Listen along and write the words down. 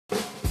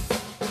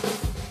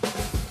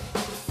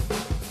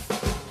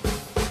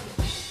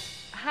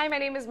Hi, my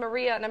name is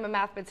Maria and I'm a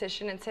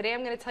mathematician, and today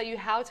I'm going to tell you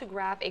how to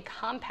graph a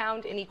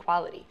compound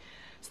inequality.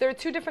 So there are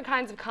two different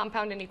kinds of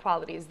compound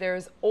inequalities.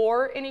 There's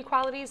OR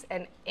inequalities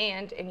and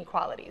AND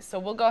inequalities. So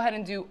we'll go ahead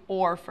and do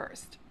OR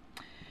first.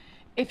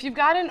 If you've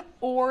got an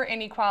OR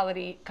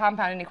inequality,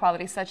 compound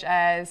inequality, such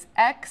as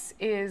x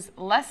is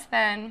less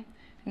than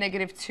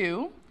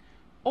 -2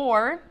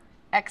 or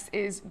x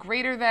is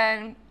greater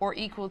than or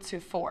equal to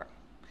 4.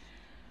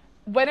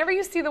 Whenever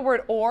you see the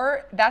word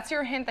OR, that's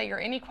your hint that your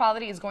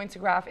inequality is going to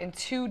graph in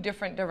two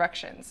different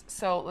directions.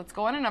 So let's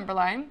go on a number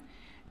line,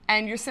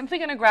 and you're simply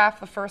going to graph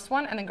the first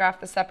one and then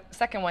graph the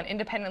second one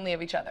independently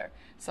of each other.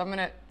 So I'm going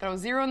to throw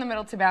 0 in the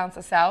middle to balance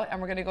us out,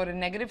 and we're going to go to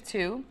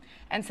 -2.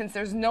 And since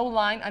there's no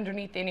line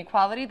underneath the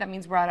inequality, that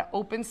means we're at an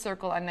open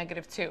circle on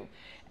 -2.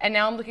 And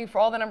now I'm looking for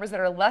all the numbers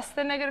that are less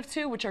than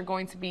 -2, which are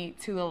going to be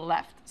to the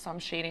left. So I'm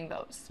shading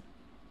those.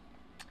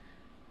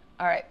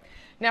 All right.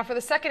 Now for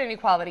the second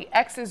inequality,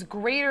 x is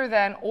greater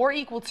than or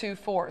equal to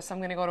 4. So I'm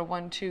going to go to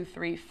 1, 2,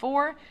 3,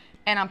 4.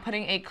 And I'm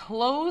putting a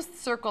closed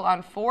circle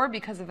on 4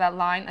 because of that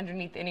line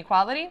underneath the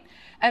inequality.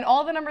 And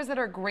all the numbers that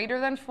are greater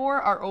than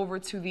 4 are over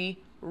to the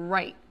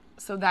right.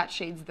 So that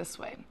shades this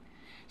way.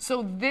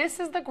 So this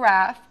is the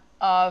graph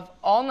of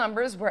all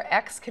numbers where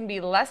x can be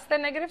less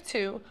than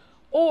 -2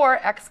 or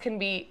x can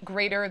be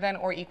greater than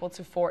or equal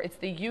to 4. It's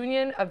the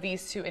union of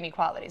these two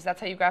inequalities. That's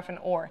how you graph an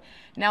OR.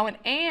 Now an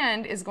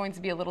AND is going to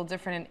be a little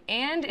different. An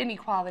AND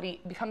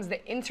inequality becomes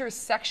the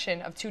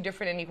intersection of two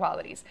different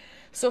inequalities.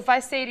 So if I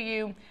say to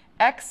you,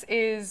 x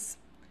is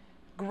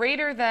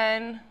greater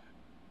than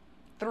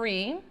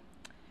 3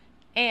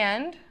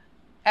 and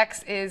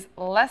x is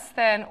less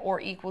than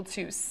or equal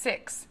to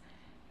 6.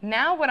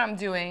 Now what I'm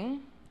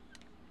doing,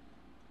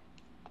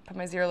 I'll put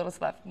my 0 a little to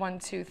the left, 1,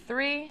 2,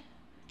 3.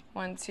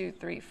 1, 2,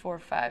 3, 4,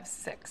 5,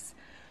 6.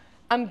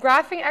 I'm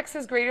graphing x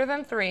is greater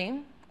than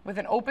 3 with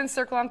an open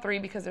circle on 3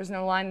 because there's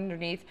no line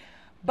underneath.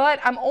 But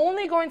I'm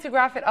only going to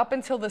graph it up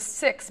until the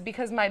 6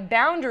 because my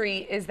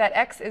boundary is that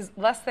x is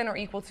less than or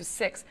equal to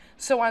 6.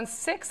 So on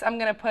 6, I'm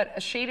going to put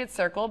a shaded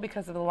circle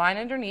because of the line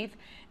underneath,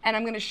 and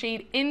I'm going to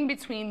shade in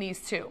between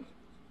these two,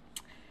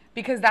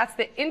 because that's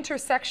the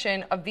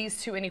intersection of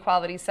these two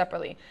inequalities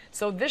separately.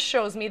 So this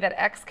shows me that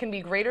x can be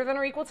greater than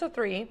or equal to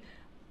 3,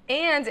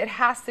 and it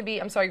has to be,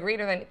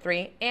 greater than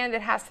 3, and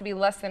it has to be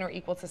less than or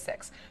equal to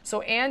 6.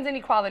 So AND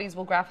inequalities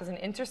will graph as an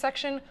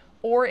intersection,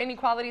 or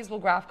inequalities will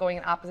graph going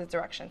in opposite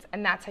directions.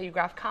 And that's how you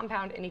graph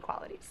compound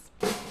inequalities.